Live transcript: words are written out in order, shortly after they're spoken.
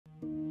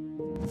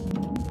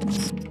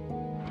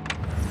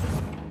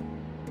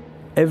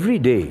Every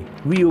day,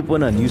 we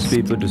open our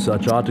newspaper to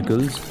such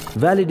articles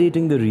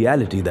validating the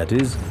reality that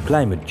is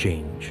climate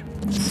change.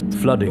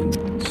 Flooding,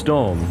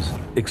 storms,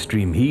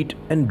 extreme heat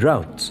and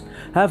droughts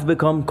have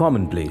become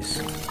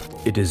commonplace.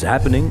 It is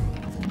happening,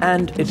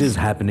 and it is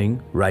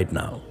happening right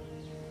now.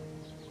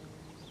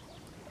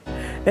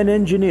 An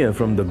engineer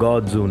from the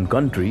God's own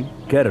country,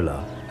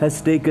 Kerala,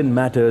 has taken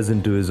matters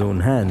into his own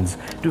hands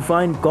to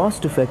find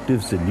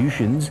cost-effective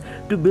solutions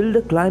to build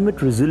a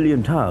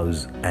climate-resilient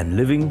house and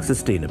living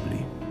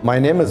sustainably. My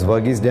name is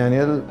Varghese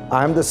Daniel.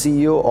 I am the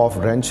CEO of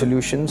Wrench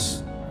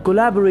Solutions.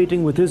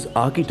 Collaborating with his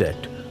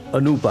architect,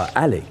 Anupa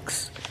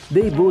Alex,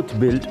 they both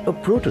built a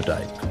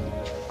prototype,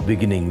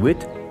 beginning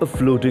with a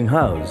floating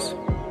house.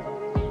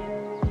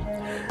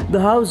 The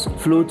house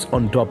floats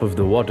on top of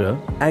the water,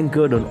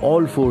 anchored on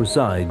all four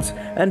sides,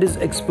 and is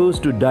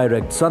exposed to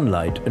direct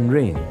sunlight and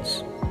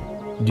rains.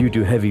 Due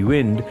to heavy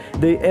wind,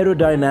 they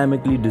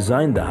aerodynamically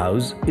designed the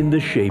house in the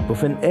shape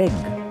of an egg.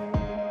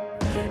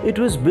 It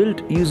was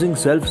built using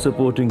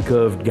self-supporting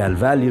curved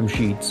galvanium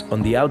sheets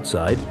on the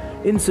outside,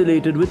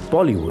 insulated with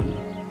polywool.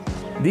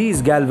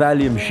 These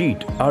galvanium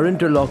sheets are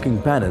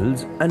interlocking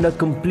panels and are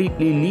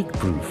completely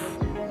leak-proof.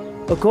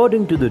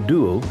 According to the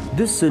duo,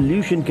 this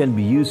solution can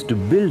be used to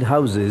build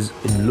houses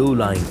in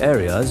low-lying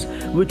areas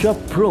which are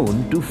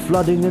prone to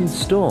flooding and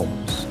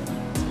storms.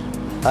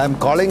 I am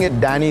calling it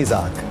Danny's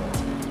Ark.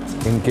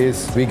 In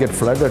case we get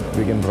flooded,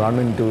 we can run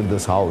into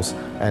this house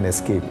and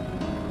escape.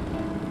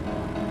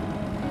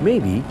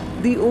 Maybe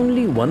the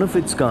only one of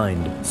its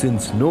kind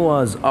since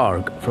Noah's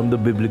Ark from the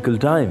biblical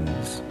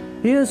times.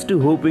 Here's to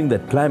hoping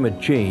that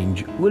climate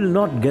change will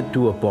not get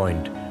to a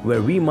point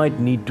where we might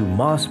need to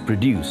mass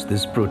produce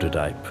this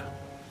prototype.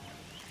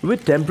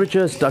 With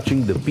temperatures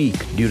touching the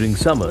peak during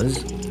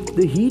summers,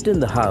 the heat in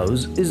the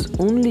house is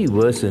only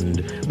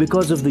worsened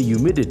because of the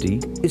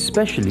humidity,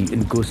 especially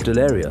in coastal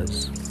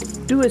areas.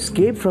 To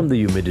escape from the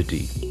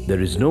humidity,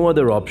 there is no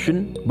other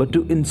option but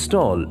to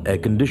install air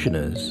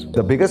conditioners.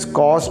 The biggest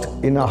cost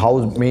in a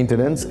house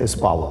maintenance is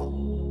power.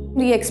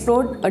 We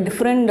explored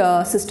different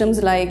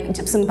systems like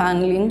gypsum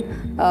paneling,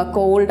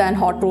 cold and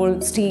hot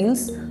rolled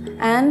steels,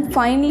 and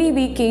finally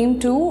we came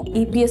to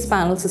EPS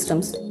panel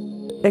systems.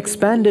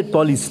 Expanded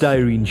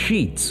polystyrene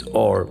sheets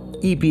or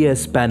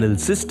EPS panel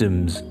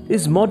systems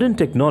is modern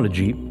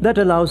technology that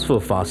allows for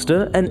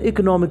faster and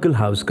economical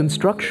house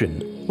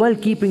construction while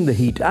keeping the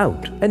heat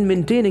out and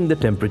maintaining the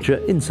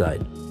temperature inside.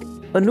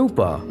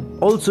 Anupa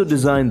also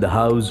designed the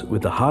house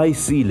with a high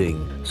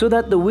ceiling so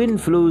that the wind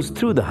flows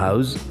through the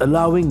house,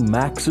 allowing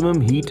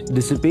maximum heat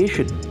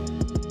dissipation.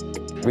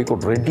 We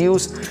could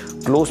reduce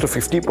close to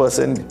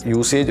 50%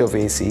 usage of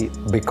AC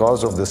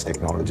because of this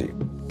technology.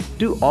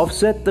 To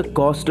offset the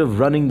cost of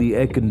running the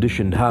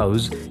air-conditioned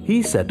house,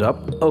 he set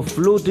up a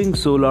floating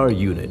solar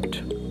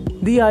unit.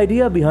 The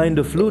idea behind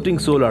a floating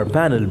solar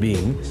panel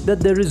being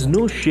that there is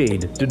no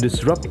shade to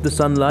disrupt the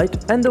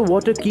sunlight and the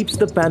water keeps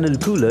the panel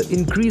cooler,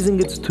 increasing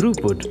its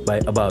throughput by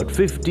about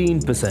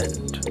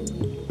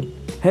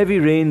 15%. Heavy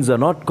rains are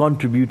not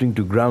contributing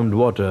to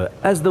groundwater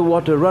as the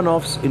water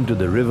runoffs into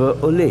the river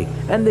or lake,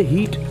 and the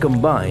heat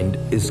combined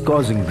is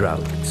causing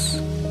droughts.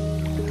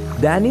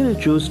 Daniel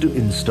chose to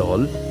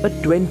install a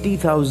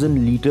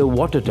 20,000-litre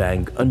water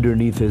tank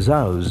underneath his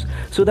house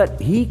so that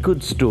he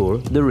could store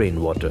the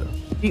rainwater.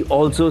 He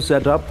also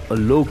set up a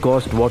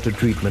low-cost water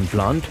treatment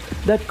plant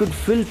that could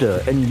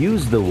filter and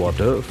use the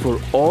water for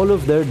all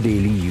of their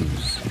daily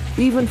use,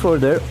 even for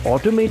their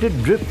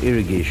automated drip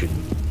irrigation.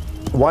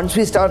 Once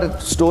we started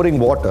storing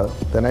water,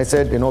 then I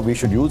said, we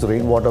should use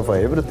rainwater for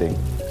everything.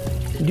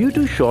 Due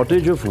to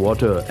shortage of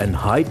water and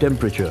high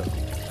temperature,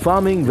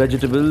 farming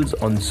vegetables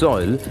on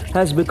soil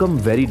has become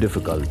very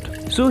difficult.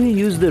 So he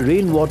used the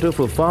rainwater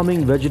for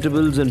farming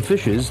vegetables and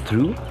fishes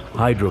through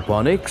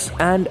hydroponics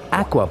and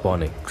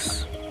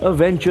aquaponics, a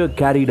venture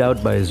carried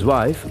out by his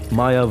wife,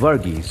 Maya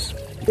Varghese.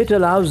 It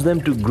allows them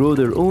to grow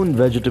their own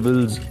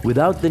vegetables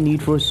without the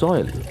need for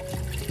soil.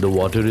 The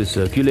water is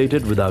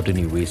circulated without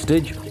any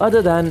wastage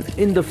other than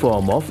in the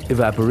form of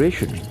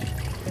evaporation.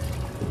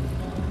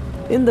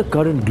 In the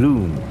current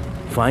gloom,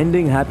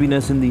 finding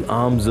happiness in the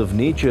arms of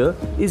nature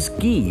is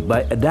key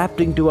by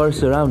adapting to our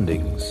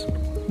surroundings.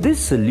 This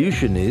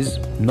solution is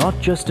not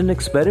just an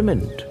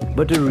experiment,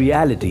 but a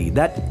reality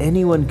that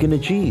anyone can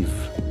achieve.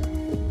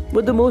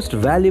 But the most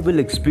valuable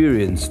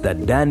experience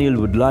that Daniel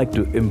would like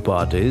to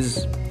impart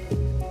is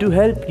to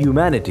help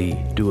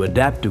humanity to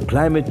adapt to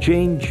climate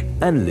change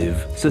and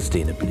live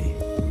sustainably.